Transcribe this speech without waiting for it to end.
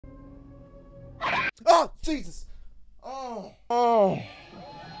Oh, Jesus! Oh. Oh.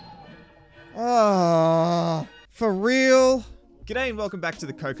 Ah. For real? G'day and welcome back to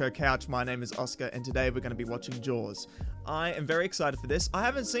the Coco Couch. My name is Oscar and today we're going to be watching Jaws. I am very excited for this. I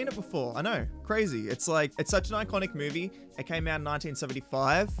haven't seen it before. I know. Crazy. It's such an iconic movie. It came out in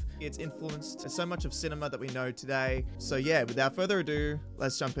 1975. It's influenced so much of cinema that we know today. So yeah, without further ado,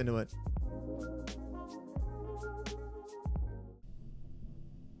 let's jump into it.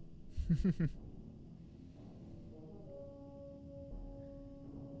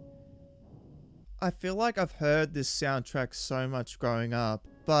 I feel like I've heard this soundtrack so much growing up,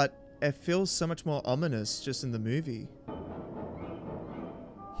 but it feels so much more ominous just in the movie.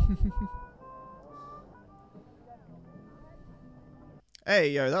 Hey,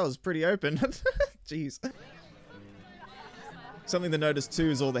 yo, that was pretty open. Jeez. Something to notice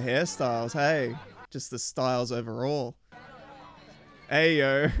too is all the hairstyles. Hey, just the styles overall. Hey,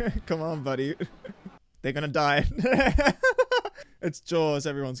 yo, come on, buddy. They're gonna die. It's Jaws,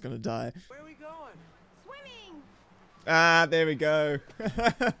 everyone's gonna die. Where are we going? Swimming! Ah, there we go. I'm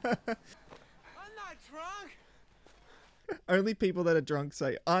not drunk. Only people that are drunk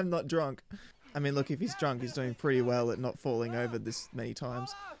say, I'm not drunk. I mean, look, if he's drunk, he's doing pretty well at not falling over this many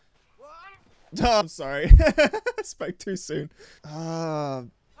times. Oh, I'm sorry. Spoke too soon. Ah,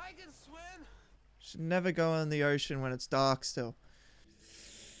 I can swim. should never go in the ocean when it's dark still.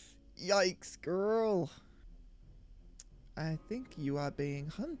 Yikes, girl. I think you are being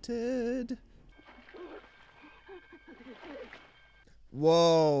hunted.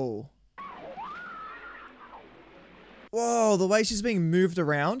 Whoa. Whoa, the way she's being moved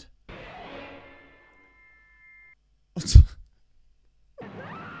around.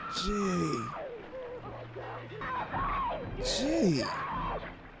 Gee. Gee.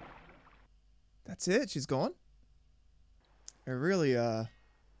 That's it? She's gone? It really,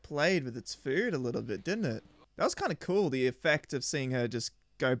 played with its food a little bit, didn't it? That was kind of cool, the effect of seeing her just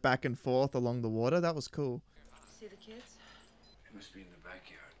go back and forth along the water. That was cool. See the kids? They must be in the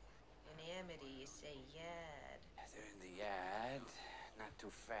backyard. In Amity, you say yard. They're in the yard, not too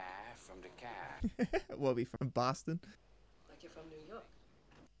far from the car. What, we from Boston? Like you're from New York.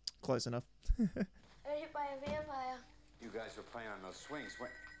 Close enough. I got hit by a vampire. You guys were playing on those swings.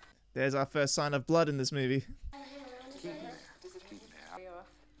 What? There's our first sign of blood in this movie. Keep now.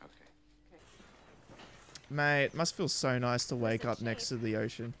 Okay. Mate, must feel so nice to wake up next to the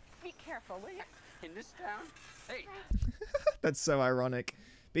ocean. Be careful, will you? In this town? Hey. That's so ironic.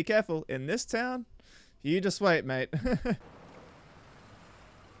 Be careful, in this town? You just wait, mate.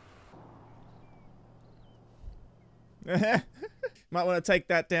 Might want to take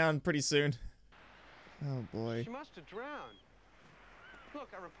that down pretty soon. Oh boy. She must have drowned. Look,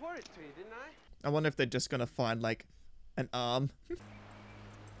 I reported to you, didn't I? I wonder if they're just gonna find, like, an arm.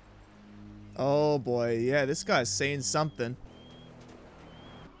 Oh boy, yeah, this guy's seen something.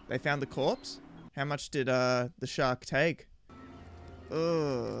 They found the corpse? How much did, the shark take?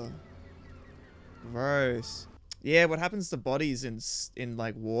 Ugh. Gross. Yeah, what happens to bodies in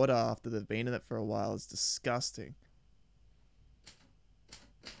like, water after they've been in it for a while is disgusting.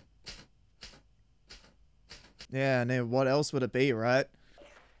 Yeah, and then what else would it be, right?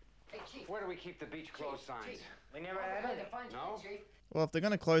 Where do we keep the beach closed signs? We never had it. No? Well, if they're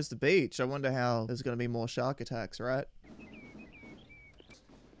gonna close the beach, I wonder how there's gonna be more shark attacks, right?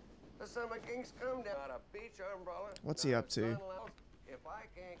 The summer kings come down a beach umbrella. What's he up to? If I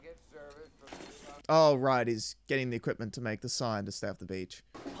can't get service from Oh, right, he's getting the equipment to make the sign to stay off the beach.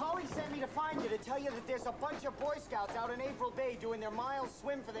 Polly sent me to find you to tell you that there's a bunch of Boy Scouts out in April Bay doing their mile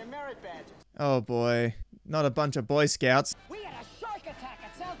swim for their merit badges. Oh boy, not a bunch of Boy Scouts. We had a shark attack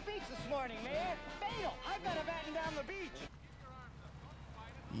at South Beach this morning, Mayor. Fatal. I better batten down the beach.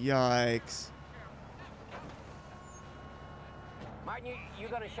 Yikes. Martin, you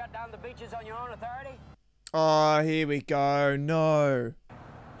gonna shut down the beaches on your own authority? Oh, here we go. No.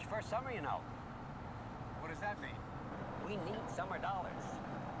 It's your first summer, you know. What does that mean? We need summer dollars.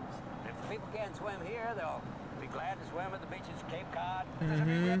 If the people can't swim here, they'll be glad to swim at the beaches of Cape Cod. Does it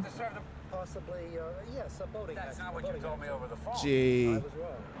mean we have to serve them? Possibly, yes, a boating. That's not what you told me over the phone. Gee. was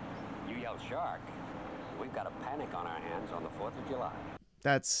wrong. You yell shark. We've got a panic on our hands on the 4th of July.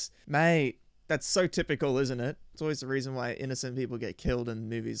 Mate, that's so typical, isn't it? It's always the reason why innocent people get killed in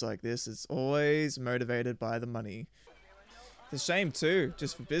movies like this. It's always motivated by the money. It's a shame too,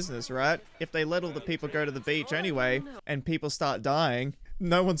 just for business, right? If they let all the people go to the beach anyway, and people start dying,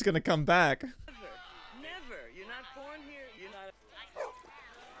 no one's gonna come back. Never. You're not born here. You're not.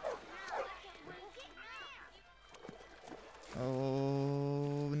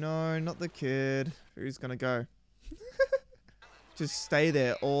 Oh no, not the kid. Who's gonna go? Just stay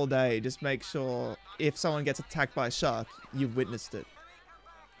there all day. Just make sure if someone gets attacked by a shark, you've witnessed it.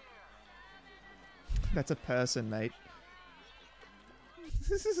 That's a person, mate.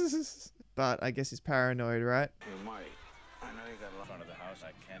 But I guess he's paranoid, right? Hey, Marty, I know you got a lot in front of the house.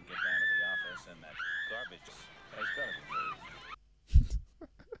 I can't get down to the office, and that garbage has got to be moved.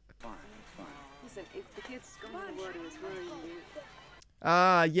 Fine, fine. Listen, if the kids go in the water, it's worrying you.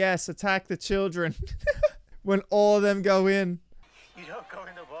 Ah, yes, attack the children. When all of them go in. You don't go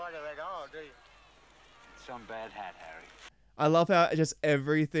in the water at all, do you? Some bad hat, Harry. I love how just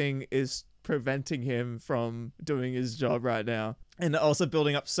everything is preventing him from doing his job right now. And also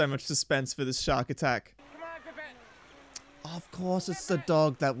building up so much suspense for this shark attack. Come on, Pippin. Of course it's the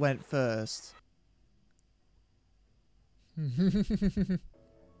dog that went first.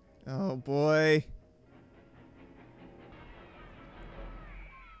 Oh boy.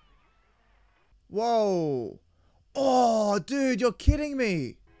 Whoa. Oh, dude, you're kidding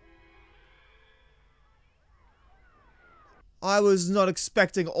me. I was not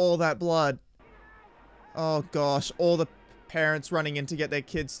expecting all that blood. Oh gosh, all the parents running in to get their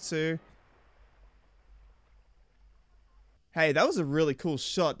kids too. Hey, that was a really cool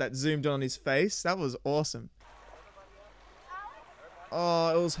shot that zoomed in on his face. That was awesome.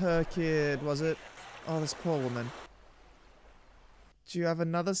 Oh, it was her kid, was it? Oh, this poor woman. Do you have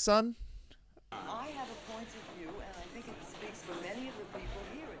another son? I have a point of view, and I think it speaks for many of the people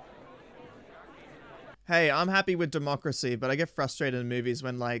hearing. Hey, I'm happy with democracy, but I get frustrated in movies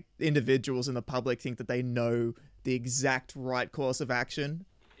when, like, individuals in the public think that they know the exact right course of action.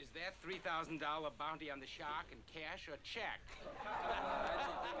 Is that $3,000 bounty on the shark in cash or check?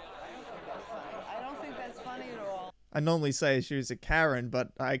 I don't think that's funny at all. I normally say she was a Karen,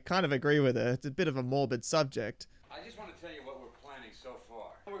 but I kind of agree with her. It's a bit of a morbid subject. I just want to tell you what we're planning so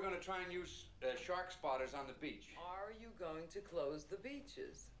far. We're going to try and use shark spotters on the beach. Are you going to close the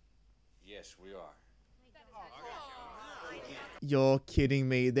beaches? Yes, we are. You're kidding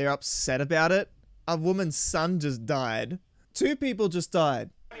me. They're upset about it? A woman's son just died. 2 people just died.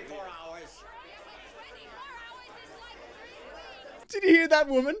 24 hours. Did you hear that,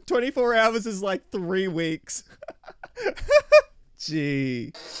 woman? 24 hours is like 3 weeks.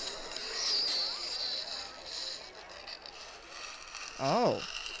 Gee. Oh.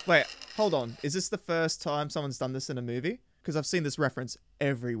 Wait, hold on. Is this the first time someone's done this in a movie? Because I've seen this reference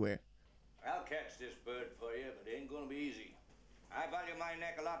everywhere. I'll catch this bird for you, but it ain't gonna be easy. I value my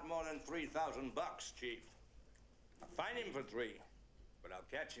neck a lot more than $3,000, Chief. I'll find him for 3, but I'll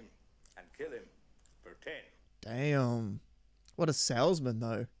catch him and kill him for 10. Damn. What a salesman,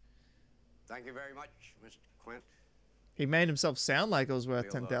 though. Thank you very much, Mr. Quint. He made himself sound like it was worth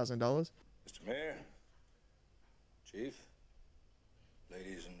 $10,000. Mr. Mayor, Chief,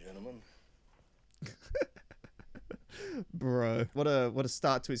 ladies and gentlemen. Bro, what a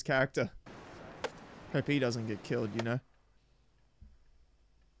start to his character. Hope he doesn't get killed, you know.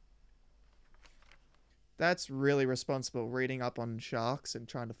 That's really responsible, reading up on sharks and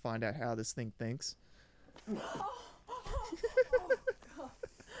trying to find out how this thing thinks. You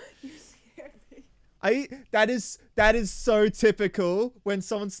scared me. That is so typical when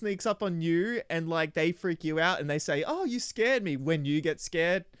someone sneaks up on you and like they freak you out and they say, "Oh, you scared me," when you get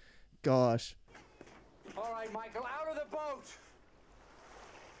scared. Gosh. All right, Michael, out of the boat!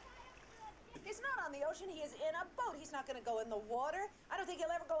 He's not on the ocean. He is in a boat. He's not going to go in the water. I don't think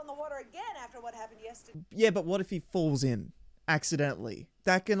he'll ever go in the water again after what happened yesterday. Yeah, but what if he falls in accidentally?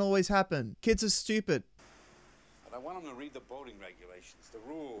 That can always happen. Kids are stupid. But I want him to read the boating regulations, the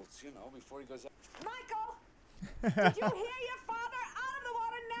rules, you know, before he goes out. Michael! Did you hear your father? Out of the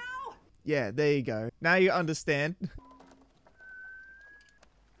water now! Yeah, there you go. Now you understand.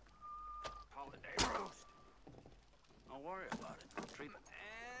 Holiday roast. Don't worry about it. Treatment.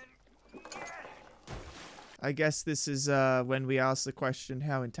 I guess this is when we ask the question,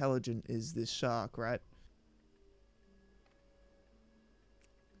 how intelligent is this shark, right?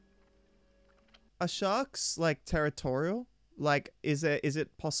 Are sharks like territorial? Like, is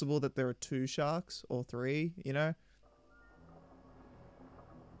it possible that there are 2 sharks or 3, you know?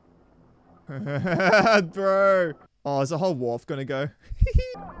 Bro. Oh, is the whole wharf gonna go?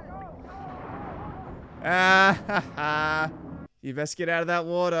 Ah, ha, ha. You best get out of that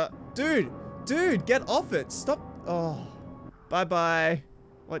water. Dude, get off it. Stop. Oh, bye-bye.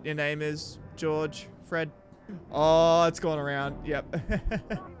 What your name is? George? Fred? Oh, it's going around. Yep.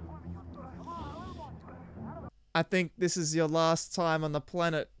 I think this is your last time on the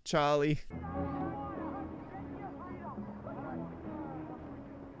planet, Charlie.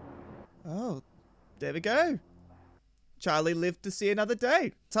 Oh, there we go. Charlie lived to see another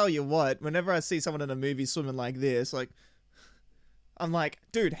day. Tell you what, whenever I see someone in a movie swimming like this, like, I'm like,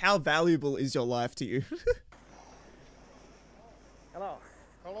 dude, how valuable is your life to you? Hello.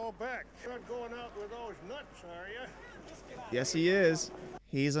 Hello, Beck. Not going out with those nuts, are you? Yes, he is.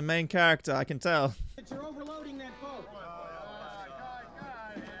 He's a main character, I can tell. You're overloading that boat.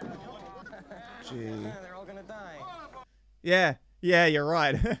 Gee. They're all gonna die. Yeah, you're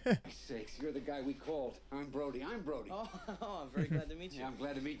right. Sakes, you're the guy we called. I'm Brody. I'm Brody. Oh, I'm very glad to meet you. Yeah, I'm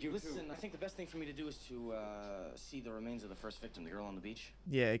glad to meet you Listen, too. I think the best thing for me to do is to see the remains of the first victim, the girl on the beach.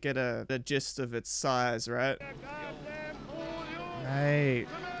 Yeah, get a gist of its size, right? Right.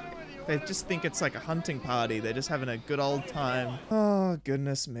 They just think it's like a hunting party. They're just having a good old time. Oh,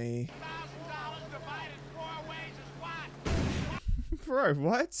 goodness me. Bro,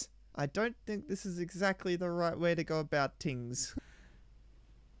 what? I don't think this is exactly the right way to go about things.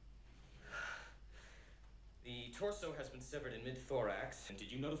 The torso has been severed in mid-thorax. And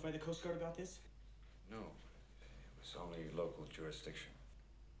did you notify the Coast Guard about this? No, it was only local jurisdiction.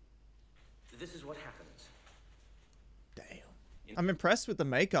 This is what happens. Damn. I'm impressed with the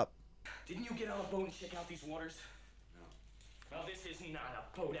makeup. Didn't you get on a boat and check out these waters? No. Well, this is not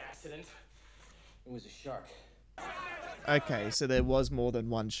a boat accident. It was a shark. Okay, so there was more than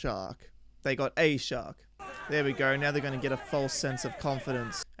one shark. They got a shark. There we go. Now they're going to get a false sense of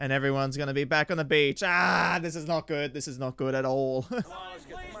confidence. And everyone's going to be back on the beach. Ah, this is not good. This is not good at all.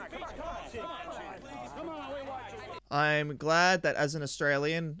 I'm glad that as an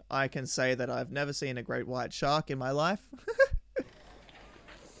Australian, I can say that I've never seen a great white shark in my life.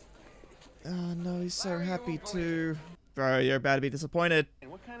 Oh no, he's so happy too. Bro, you're about to be disappointed.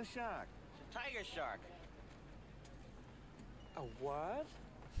 What kind of shark? It's a tiger shark. A what?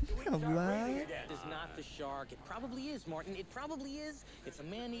 A what? It is not the shark. It probably is, Martin. It probably is. It's a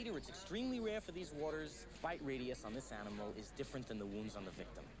man-eater. It's extremely rare for these waters. Bite radius on this animal is different than the wounds on the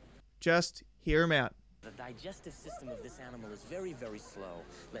victim. Just hear him out. The digestive system of this animal is very, very slow.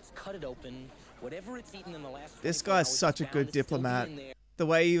 Let's cut it open. Whatever it's eaten in the last 24 This guy's hours such a is bound good to still be diplomat. in there. The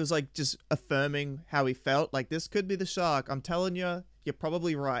way he was like just affirming how he felt, like this could be the shark. I'm telling you, you're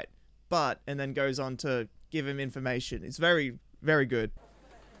probably right. But, and then goes on to give him information. It's very, very good.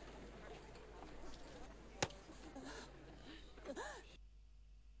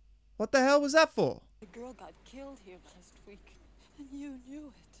 What the hell was that for? The girl got killed here last week, and you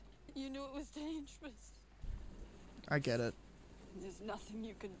knew it. You knew it was dangerous. I get it. There's nothing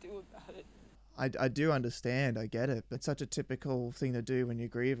you can do about it. I do understand, I get it. But it's such a typical thing to do when you're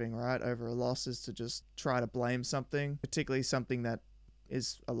grieving, right? Over a loss is to just try to blame something, particularly something that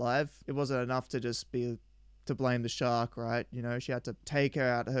is alive. It wasn't enough to just be to blame the shark, right? You know, she had to take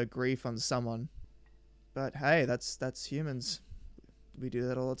out her grief on someone. But hey, that's humans. We do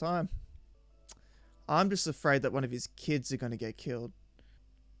that all the time. I'm just afraid that one of his kids are going to get killed.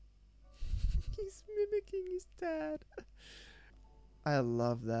 He's mimicking his dad. I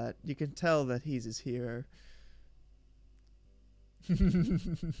love that. You can tell that he's his hero. Give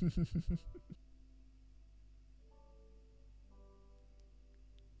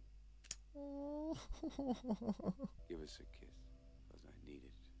us a kiss, because I need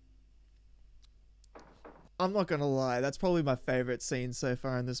it. I'm not gonna lie, that's probably my favorite scene so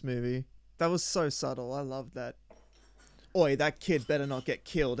far in this movie. That was so subtle. I love that. Oi, that kid better not get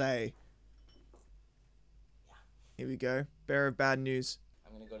killed, eh? Here we go. Bearer of bad news.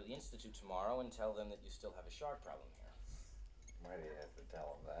 I'm going to go to the Institute tomorrow and tell them that you still have a shark problem here. Why do you have to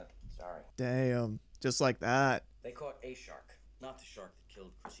tell them that? Sorry. Damn. Just like that. They caught a shark, not the shark that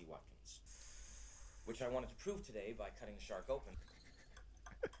killed Chrissy Watkins. Which I wanted to prove today by cutting the shark open.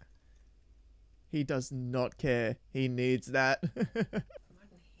 He does not care. He needs that.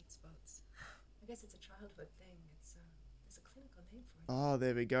 Martin hates boats. I guess it's a childhood thing. There's a clinical name for it. Oh,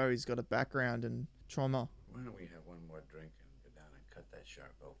 there we go. He's got a background in trauma. Why don't we have one more drink and go down and cut that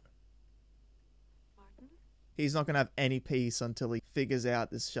shark open? Martin? He's not going to have any peace until he figures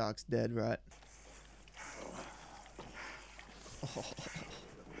out this shark's dead, right?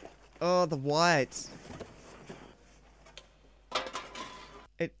 Oh, the white.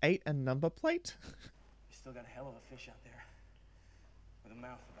 It ate a number plate? You still got a hell of a fish out there. With a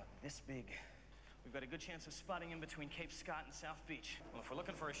mouth about this big. We've got a good chance of spotting him between Cape Scott and South Beach. Well, if we're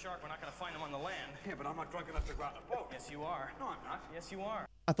looking for a shark, we're not going to find him on the land. Yeah, but I'm not drunk enough to go out in the boat. Yes, you are. No, I'm not. Yes, you are.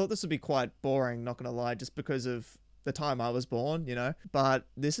 I thought this would be quite boring, not going to lie, just because of the time I was born, you know? But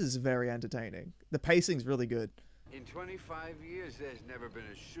this is very entertaining. The pacing's really good. In 25 years, there's never been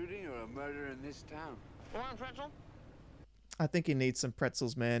a shooting or a murder in this town. Want a pretzel? I think he needs some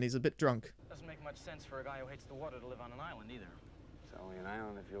pretzels, man. He's a bit drunk. Doesn't make much sense for a guy who hates the water to live on an island, either. It's only an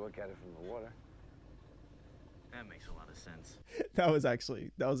island if you look at it from the water. That makes a lot of sense. That was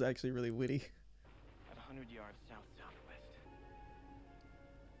actually really witty. At 100 yards south-southwest.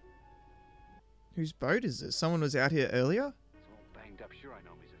 Whose boat is this? Someone was out here earlier? It's all banged up. Sure, I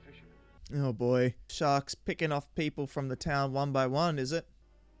know him. He's a fisherman. Oh boy. Sharks picking off people from the town one by one, is it?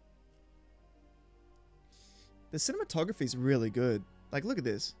 The cinematography's really good. Like, look at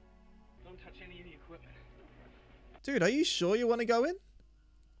this. Don't touch any of the equipment. Dude, are you sure you want to go in?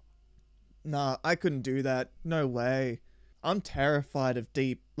 Nah, I couldn't do that. No way. I'm terrified of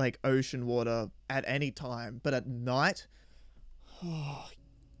deep, like, ocean water at any time. But at night? Oh,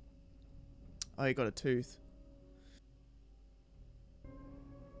 you got a tooth.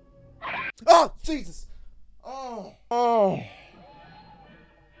 Oh, Jesus! Oh. Oh.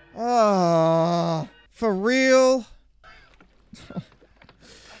 Ah. For real?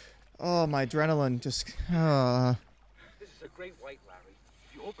 Oh, my adrenaline just... This is a great white, Larry.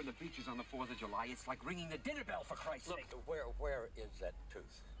 If you open the beaches on the 4th of July, it's like ringing the dinner bell, for Christ's sake. Where is that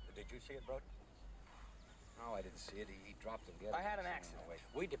tooth? Did you see it, Brody? No, I didn't see it. He dropped it. I had an accident.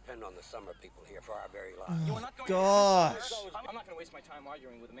 We depend on the summer people here for our very lives. You are not going Gosh. I'm not going to waste my time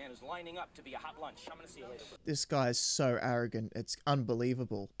arguing with a man who's lining up to be a hot lunch. I'm going to see you later. This guy's so arrogant. It's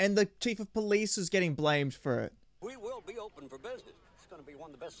unbelievable. And the chief of police is getting blamed for it. We will be open for business. It's going to be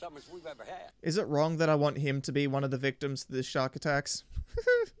one of the best summers we've ever had. Is it wrong that I want him to be one of the victims to the shark attacks?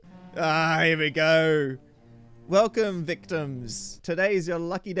 Ah, here we go. Welcome, victims. Today's your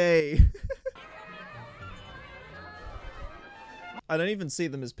lucky day. I don't even see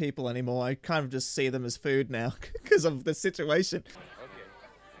them as people anymore. I kind of just see them as food now because of the situation. Okay.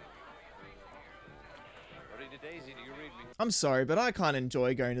 Ready to Daisy, do you read me? I'm sorry, but I can't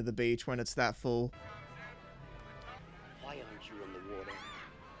enjoy going to the beach when it's that full. Why aren't you in the water?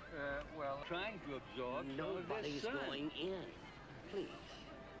 Well, trying to absorb Nobody's going in. Please.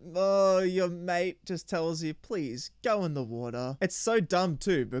 Oh, your mate just tells you, please, go in the water. It's so dumb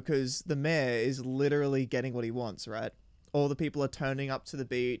too, because the mayor is literally getting what he wants, right? All the people are turning up to the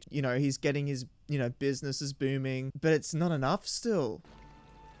beach. You know, he's getting his, business is booming. But it's not enough still.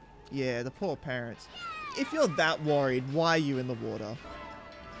 Yeah, the poor parents. If you're that worried, why are you in the water?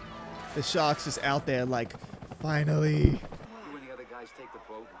 The shark's just out there like, finally. You and the other guys take the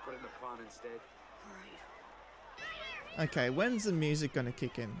boat and put it in the pond instead. Okay, when's the music gonna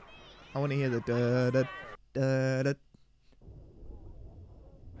kick in? I want to hear the da da da da.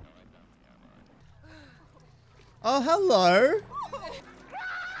 Oh, hello.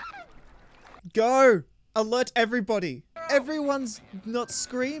 Go. Alert everybody. Everyone's not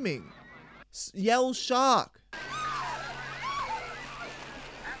screaming. Yell shark.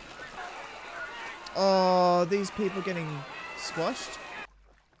 Oh, these people getting squashed?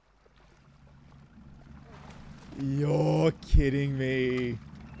 You're kidding me.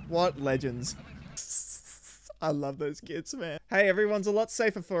 What legends. I love those kids, man. Hey, everyone's a lot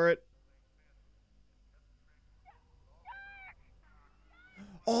safer for it.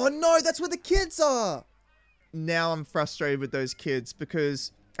 Oh no, that's where the kids are! Now I'm frustrated with those kids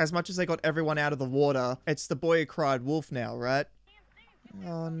because as much as they got everyone out of the water, it's the boy who cried wolf now, right?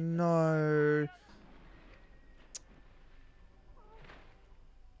 Oh no.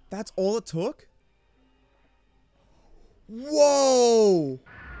 That's all it took? Whoa!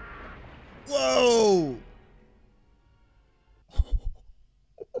 Whoa!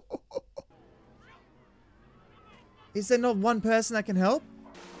 Is there not one person that can help?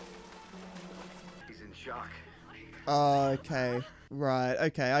 He's in shock. Okay. Right.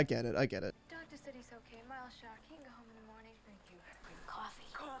 Okay, I get it. I get it. Doctor said he's okay. Mild shock. He can go home in the morning. Thank you. Bring coffee.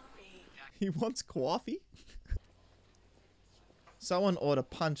 Coffee. He wants coffee? Someone ought to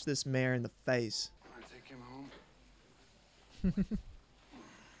punch this mayor in the face. Want to take him home?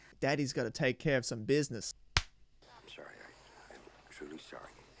 Daddy's got to take care of some business. I'm sorry. I'm truly sorry.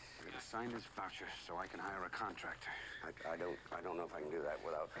 I'm going to sign this voucher so I can hire a contractor. I don't know if I can do that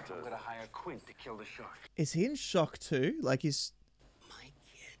without... I'm going to hire Quint to kill the shark. Is he in shock too? Like he's... My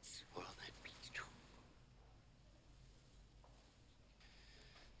kids were on that beach too.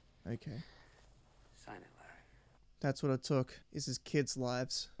 Okay. Sign it, Larry. That's what it took. Is his kids'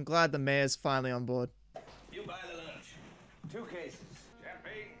 lives. I'm glad the mayor's finally on board. You buy the lunch. 2 cases.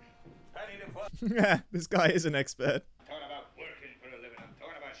 Champagne. Penny to put. This guy is an expert. Talking about working for a living. I'm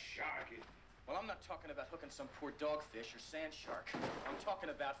talking about sharking. Well, I'm not talking about hooking some poor dogfish or sand shark. I'm talking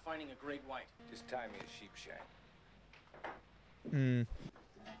about finding a great white. Just tie me a sheep shank. Hmm.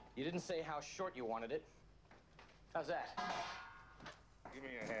 You didn't say how short you wanted it. How's that? Give me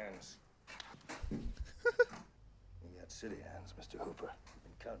your hands. You got city hands, Mr. Hooper.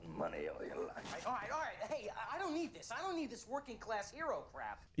 Been counting money all your life. All right. Hey, I don't need this. I don't need this working class hero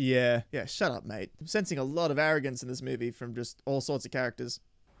crap. Yeah, shut up, mate. I'm sensing a lot of arrogance in this movie from just all sorts of characters.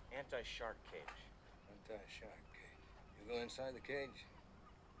 Anti-shark cage. Anti-shark cage. You go inside the cage.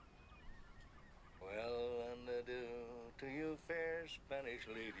 Spanish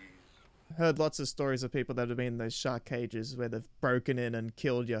ladies. Heard lots of stories of people that have been in those shark cages where they've broken in and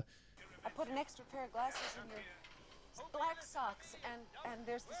killed you. I put an extra pair of glasses in your black socks, and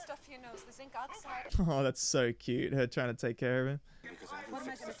there's the stuff you know, the zinc oxide. Oh, that's so cute. Her trying to take care of him. Because I haven't What am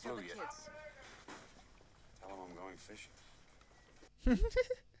I fixed going the to tell flu the yet. kids? Tell them I'm going fishing.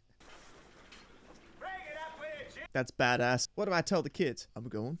 That's badass. What do I tell the kids? I'm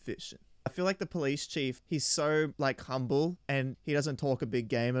going fishing. I feel like the police chief, he's so like humble and he doesn't talk a big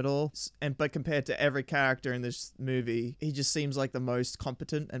game at all. But compared to every character in this movie, he just seems like the most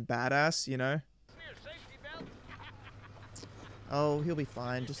competent and badass, you know? Oh, he'll be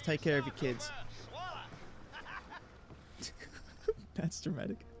fine. Just take care of your kids. That's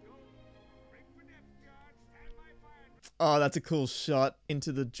dramatic. Oh, that's a cool shot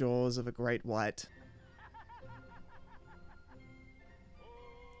into the jaws of a great white.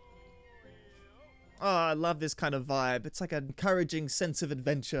 Oh, I love this kind of vibe. It's like an encouraging sense of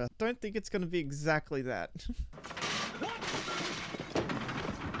adventure. Don't think it's going to be exactly that.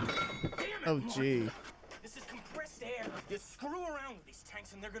 Oh, gee. This is compressed air. You screw around with these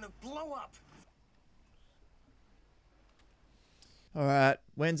tanks and they're gonna blow up. Alright,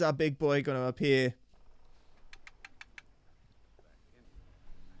 when's our big boy going to appear?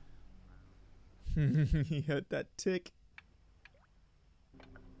 He heard that tick.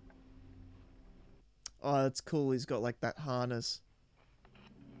 Oh, that's cool. He's got like that harness.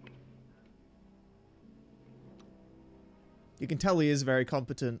 You can tell he is very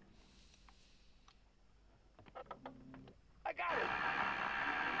competent. I got it.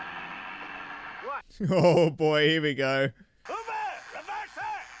 What? Oh boy, here we go. Hoover! Reverse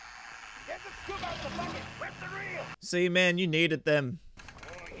her! Get the scoop out of the bucket! Rip the reel! See, man, you needed them.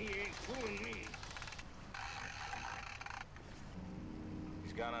 Oh, he ain't fooling me.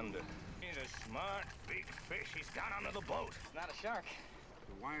 He's gone under. He's a smart, big fish. He's gone under the boat. Not a shark.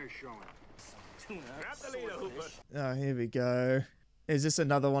 The wire's showing. Tuna. Grab the leader, Hooper. Oh, here we go. Is this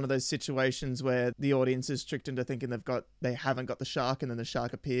another one of those situations where the audience is tricked into thinking they haven't got the shark and then the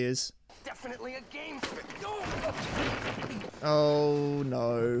shark appears? Definitely a game fish. Oh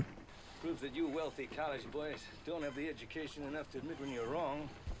no. Proves that you wealthy college boys don't have the education enough to admit when you're wrong.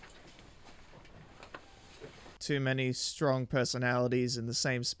 Too many strong personalities in the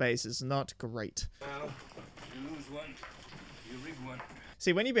same space is not great. Well, you lose one, you rig one.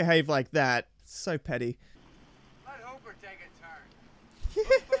 See, when you behave like that, it's so petty. Let Hooper take a turn.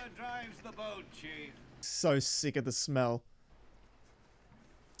 Hooper drives the boat, Chief. So sick of the smell.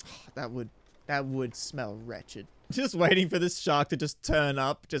 That would smell wretched. Just waiting for this shark to just turn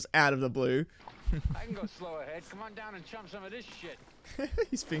up, just out of the blue. I can go slow ahead. Come on down and chump some of this shit.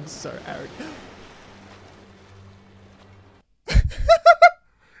 He's being so arrogant.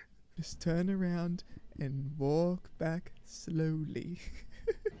 Just turn around and walk back slowly.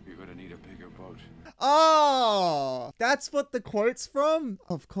 You're gonna need a bigger boat. Oh, that's what the quote's from?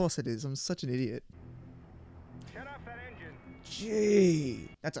 Of course it is. I'm such an idiot. Shut off that engine. Gee,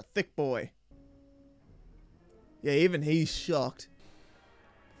 that's a thick boy. Yeah, even he's shocked.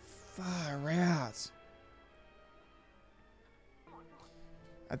 Far out.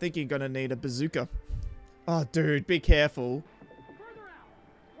 I think you're gonna need a bazooka. Oh, dude, be careful.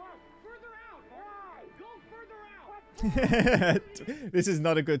 This is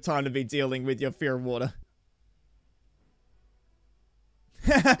not a good time to be dealing with your fear of water.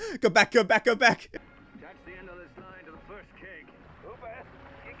 Go back, go back, go back. That's the end of this line to the first keg. Hooper,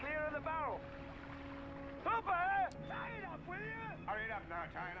 get clear of the barrel. Hooper! Tie it up, will you? Hurry it up now,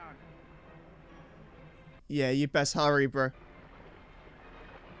 tie it on. Yeah, you best hurry, bro.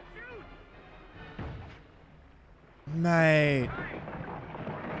 Mate.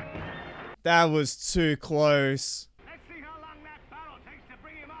 That was too close. Let's see how long that barrel takes to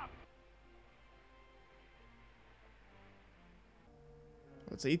bring him up.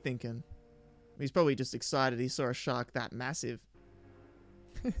 What's he thinking? He's probably just excited he saw a shark that massive.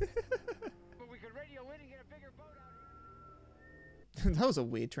 But we could radio in and get a bigger boat out here. That was a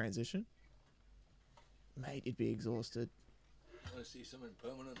weird transition. Mate, you'd be exhausted. Want to see something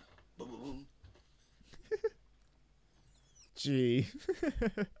permanent? Boom. Gee. I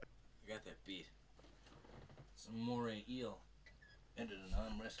got that beat. Some moray eel. Entered an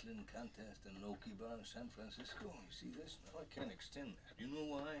arm wrestling contest in an Okie bar in San Francisco. You see this? Now I can't extend that. You know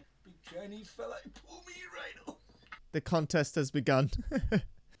why? Big Chinese fella, he pulled me right off. The contest has begun.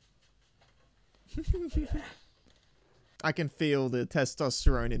 I can feel the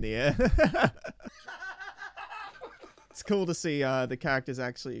testosterone in the air. It's cool to see the characters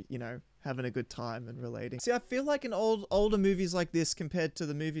actually, you know, having a good time and relating. See, I feel like in older movies like this compared to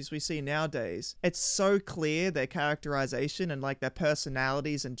the movies we see nowadays, it's so clear, their characterization and like their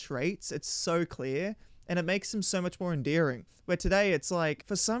personalities and traits. It's so clear. And it makes them so much more endearing. Where today it's like,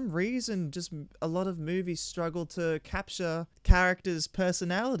 for some reason, just a lot of movies struggle to capture characters'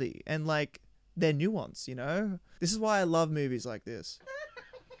 personality and like their nuance, you know? This is why I love movies like this.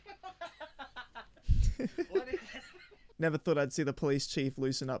 What is it? Never thought I'd see the police chief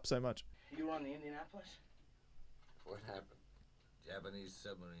loosen up so much. You were on the Indianapolis? What happened? Japanese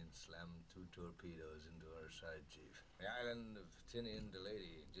submarine slammed 2 torpedoes into our side, Chief. The island of Tinian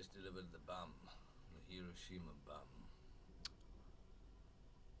Delady just delivered the bomb. The Hiroshima bomb.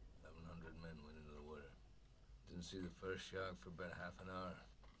 1,100 men went into the water. Didn't see the first shark for about half an hour.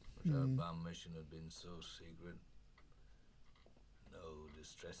 But our bomb mission had been so secret. No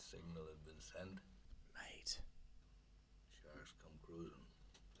distress signal had been sent. Mate. Sharks come cruising.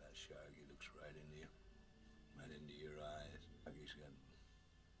 That shark, he looks right into you. Right into your eyes. He's got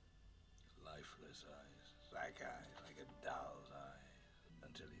lifeless eyes. Black eyes, like a doll's eyes.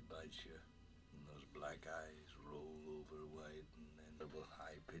 Until he bites you. And those black eyes roll over white and then double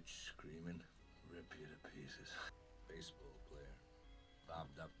high-pitched screaming. Rip you to pieces. Baseball player.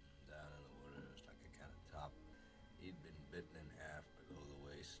 Bobbed up and down in the water. It was like a kind of top. He'd been bitten in half below the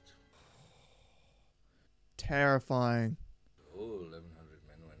waist. Terrifying. Oh, 1,100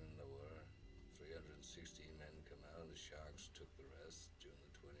 men went in the war. 316 men come out. The Sharks took the rest June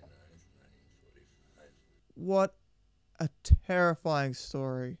the 29th, 1945. What a terrifying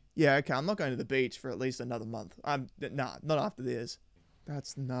story. Yeah, okay, I'm not going to the beach for at least another month. Nah, not after this.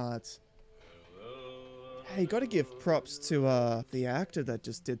 That's nuts. Hey, you gotta give props to the actor that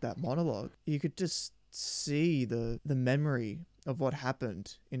just did that monologue. You could just see the memory of what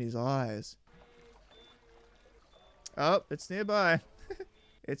happened in his eyes. Oh, it's nearby.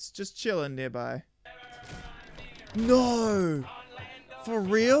 It's just chilling nearby. No! For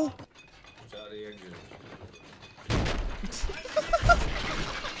real?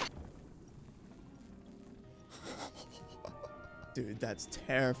 Dude, that's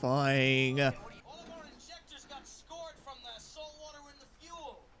terrifying.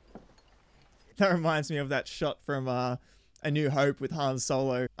 That reminds me of that shot from A New Hope with Han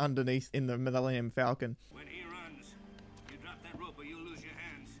Solo underneath in the Millennium Falcon. When he runs, you drop that rope or you'll lose your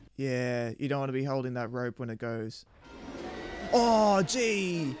hands. Yeah, you don't want to be holding that rope when it goes. Oh,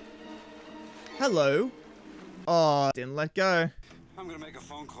 gee! Hello. Oh, didn't let go. I'm gonna make a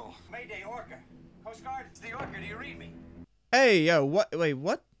phone call. Mayday, Orca. Coast Guard, it's the Orca. Do you read me? Hey, yo, what? Wait,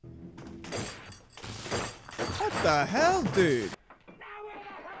 what? What the hell, dude?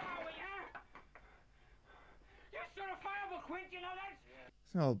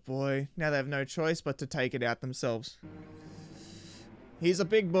 Oh boy, now they have no choice but to take it out themselves. He's a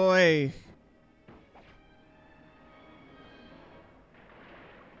big boy.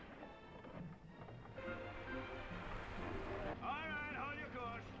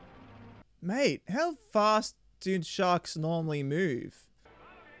 Mate, how fast do sharks normally move?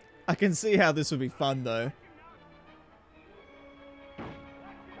 I can see how this would be fun though.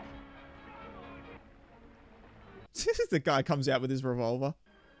 The guy comes out with his revolver.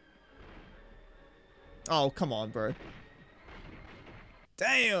 Oh, come on, bro.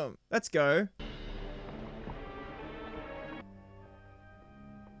 Damn! Let's go.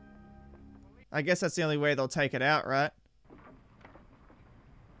 I guess that's the only way they'll take it out, right?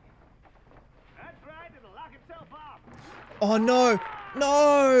 That's right, it'll lock itself off. Oh, no!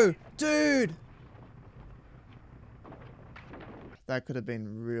 No! Dude! That could have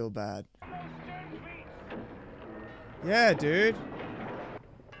been real bad. Yeah, dude.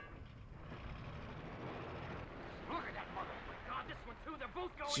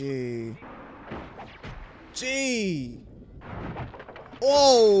 Gee. Gee.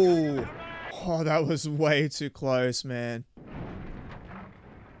 Oh! Oh, that was way too close, man.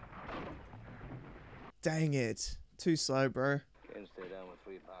 Dang it. Too slow, bro. Can't stay down with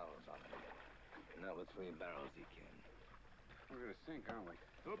 3 barrels on it. Not with 3 barrels, he can. We're gonna sink, aren't we?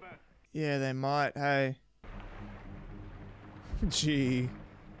 Too bad. Yeah, they might. Hey. Gee.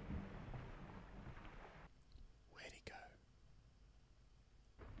 Where'd he go?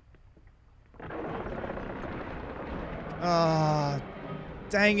 Ah,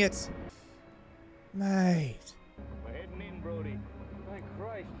 dang it. Mate. We're heading in, Brody. Thank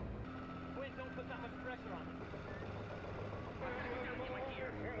Christ. Please don't put that much pressure on.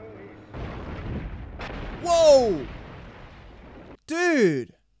 Whoa!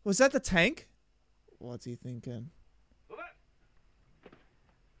 Dude! Was that the tank? What's he thinking?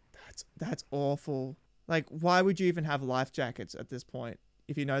 That's awful. Like, why would you even have life jackets at this point?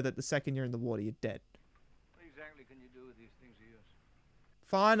 if you know that the second you're in the water, you're dead. What exactly can you do with these things of yours?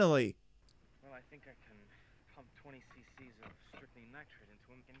 Finally. Well, I think I can pump 20 cc's of strychnine nitrate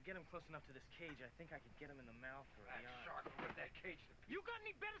into him and get him close enough to this cage. I think I could get him in the mouth or the eye. Shark with that cage. You got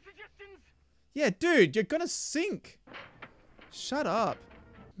any better suggestions? Yeah, dude, you're gonna sink. Shut up.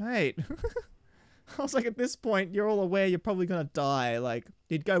 Mate. I was like, at this point, you're all aware you're probably gonna die. Like,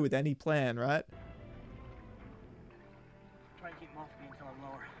 you'd go with any plan, right? Try and keep him off me until I'm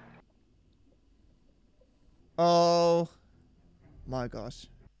lower. Oh my gosh.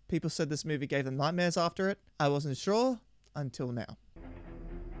 People said this movie gave them nightmares after it. I wasn't sure until now.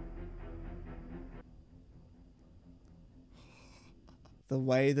 The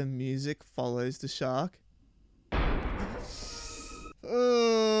way the music follows the shark.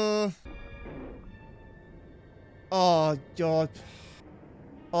 Oh, God.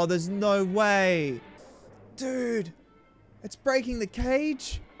 Oh, there's no way. Dude, it's breaking the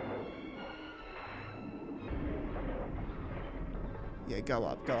cage. Yeah, go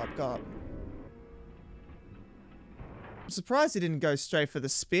up, go up, go up. I'm surprised he didn't go straight for the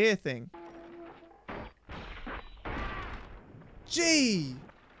spear thing. Gee!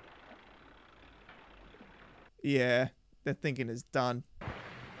 Yeah, their thinking is done.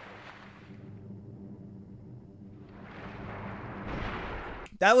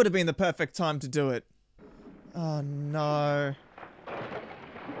 That would have been the perfect time to do it. Oh no.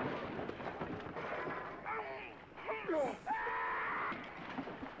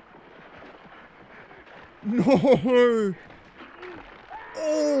 No!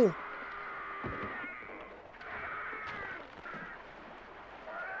 Oh!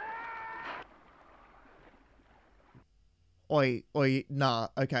 Oi, nah,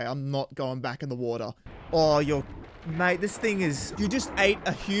 okay, I'm not going back in the water. Oh, you're... Mate, this thing is... You just ate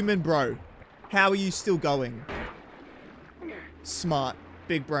a human, bro. How are you still going? Smart.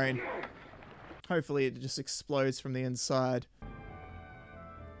 Big brain. Hopefully it just explodes from the inside.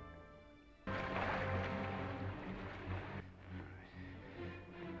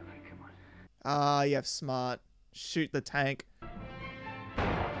 Ah, yeah, smart. Shoot the tank.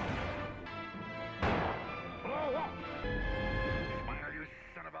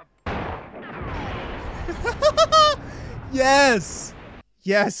 Yes!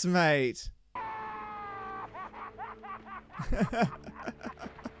 Yes, mate.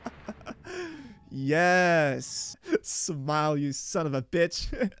 Yes. Smile, you son of a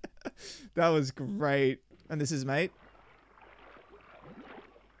bitch. That was great. And this is mate.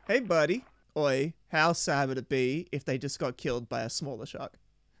 Hey, buddy. Oi, how sad would it be if they just got killed by a smaller shark?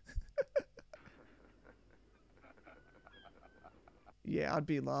 Yeah, I'd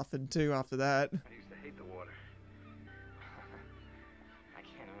be laughing too after that. I used to hate the water. I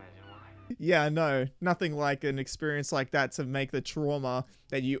can't imagine why. Yeah, no, nothing like an experience like that to make the trauma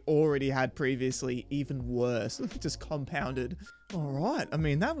that you already had previously even worse, just compounded. All right, I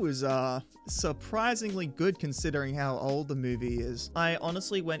mean, that was surprisingly good considering how old the movie is. I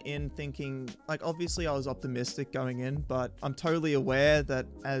honestly went in thinking, like, obviously I was optimistic going in, but I'm totally aware that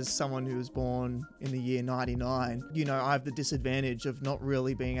as someone who was born in the year 99, you know, I have the disadvantage of not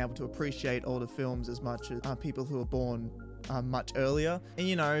really being able to appreciate older films as much as people who are born much earlier. And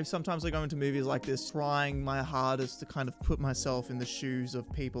you know, sometimes I go into movies like this trying my hardest to kind of put myself in the shoes of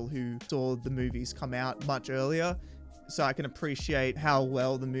people who saw the movies come out much earlier, so I can appreciate how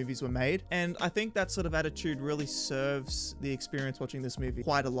well the movies were made. And I think that sort of attitude really serves the experience watching this movie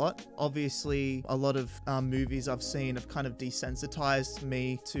quite a lot. Obviously, a lot of movies I've seen have kind of desensitized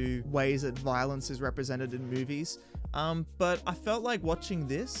me to ways that violence is represented in movies. But I felt like watching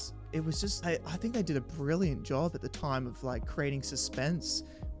this, it was just, I think they did a brilliant job at the time of like creating suspense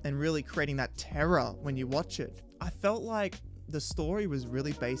and really creating that terror when you watch it. I felt like the story was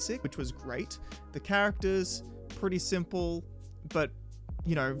really basic, which was great. The characters, pretty simple, but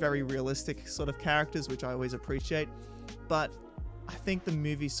you know, very realistic sort of characters, which I always appreciate. But I think the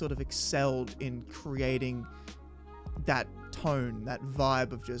movie sort of excelled in creating that tone, that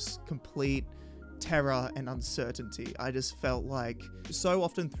vibe of just complete terror and uncertainty. I just felt like so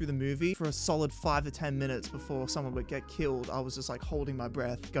often through the movie, for a solid 5 to 10 minutes before someone would get killed, I was just like holding my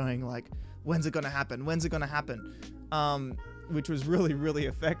breath, going like, when's it gonna happen? When's it gonna happen? Which was really, really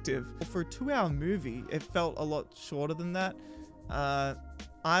effective. For a 2-hour movie, it felt a lot shorter than that. I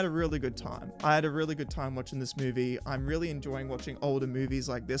had a really good time. I had a really good time watching this movie. I'm really enjoying watching older movies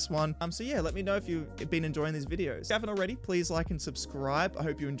like this one. So yeah, let me know if you've been enjoying these videos. If you haven't already, please like and subscribe. I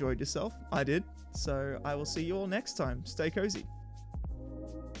hope you enjoyed yourself. I did. So I will see you all next time. Stay cozy.